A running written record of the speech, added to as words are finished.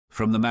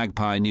From the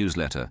Magpie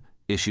newsletter,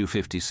 issue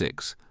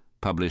 56,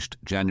 published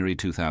January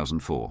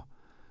 2004.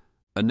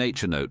 A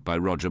nature note by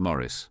Roger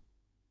Morris.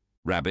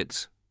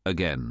 Rabbits,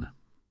 again.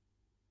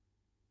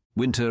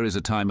 Winter is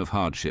a time of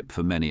hardship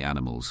for many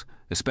animals,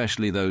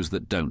 especially those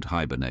that don't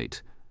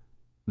hibernate.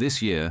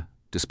 This year,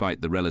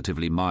 despite the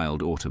relatively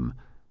mild autumn,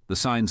 the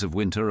signs of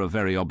winter are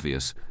very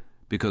obvious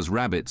because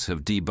rabbits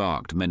have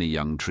debarked many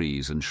young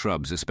trees and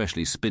shrubs,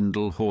 especially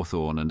spindle,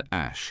 hawthorn and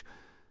ash.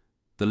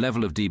 The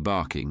level of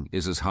debarking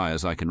is as high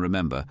as I can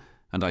remember,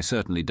 and I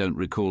certainly don't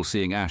recall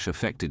seeing ash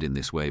affected in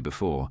this way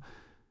before.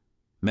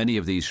 Many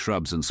of these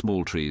shrubs and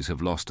small trees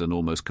have lost an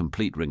almost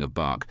complete ring of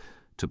bark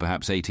to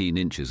perhaps 18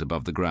 inches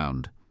above the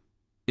ground.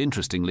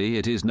 Interestingly,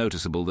 it is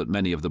noticeable that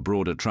many of the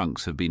broader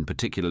trunks have been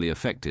particularly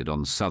affected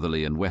on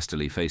southerly and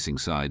westerly facing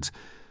sides.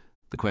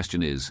 The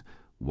question is,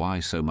 why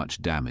so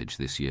much damage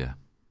this year?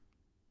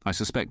 I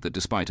suspect that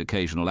despite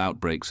occasional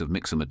outbreaks of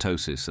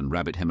myxomatosis and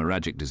rabbit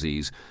hemorrhagic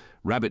disease,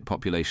 rabbit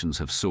populations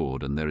have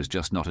soared and there is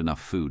just not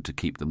enough food to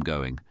keep them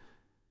going.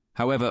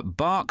 However,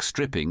 bark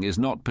stripping is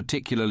not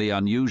particularly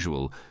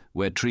unusual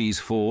where trees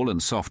fall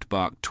and soft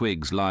bark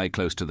twigs lie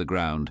close to the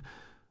ground.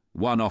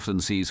 One often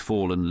sees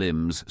fallen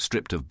limbs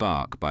stripped of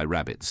bark by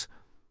rabbits.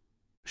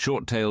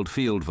 Short-tailed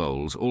field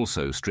voles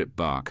also strip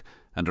bark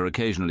and are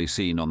occasionally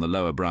seen on the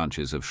lower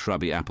branches of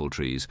shrubby apple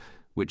trees,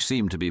 which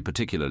seem to be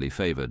particularly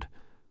favoured.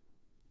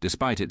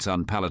 Despite its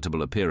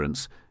unpalatable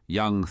appearance,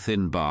 young,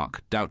 thin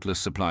bark doubtless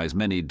supplies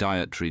many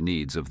dietary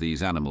needs of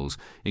these animals,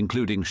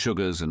 including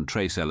sugars and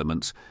trace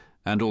elements,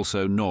 and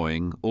also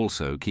gnawing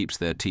also keeps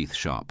their teeth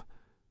sharp.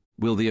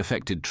 Will the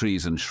affected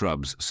trees and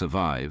shrubs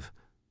survive?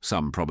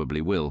 Some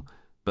probably will,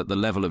 but the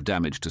level of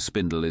damage to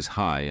spindle is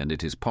high and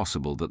it is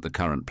possible that the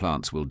current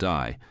plants will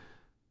die.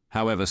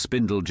 However,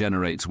 spindle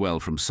generates well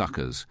from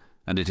suckers,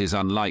 and it is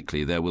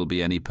unlikely there will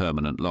be any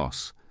permanent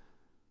loss.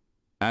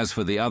 As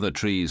for the other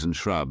trees and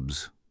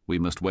shrubs, we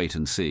must wait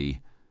and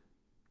see.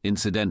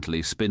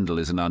 Incidentally, spindle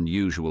is an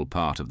unusual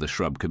part of the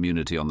shrub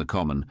community on the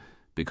common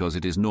because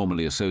it is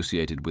normally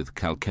associated with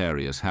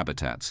calcareous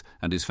habitats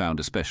and is found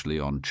especially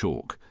on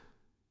chalk.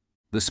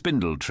 The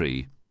spindle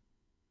tree.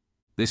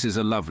 This is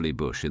a lovely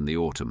bush in the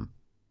autumn.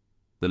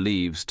 The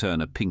leaves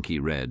turn a pinky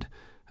red,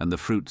 and the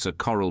fruits are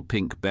coral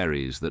pink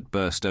berries that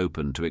burst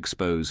open to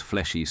expose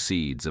fleshy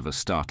seeds of a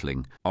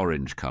startling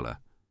orange colour.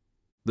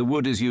 The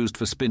wood is used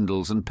for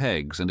spindles and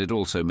pegs, and it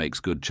also makes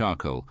good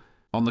charcoal.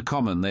 On the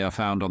common they are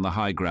found on the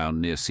high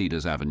ground near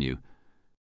Cedars Avenue.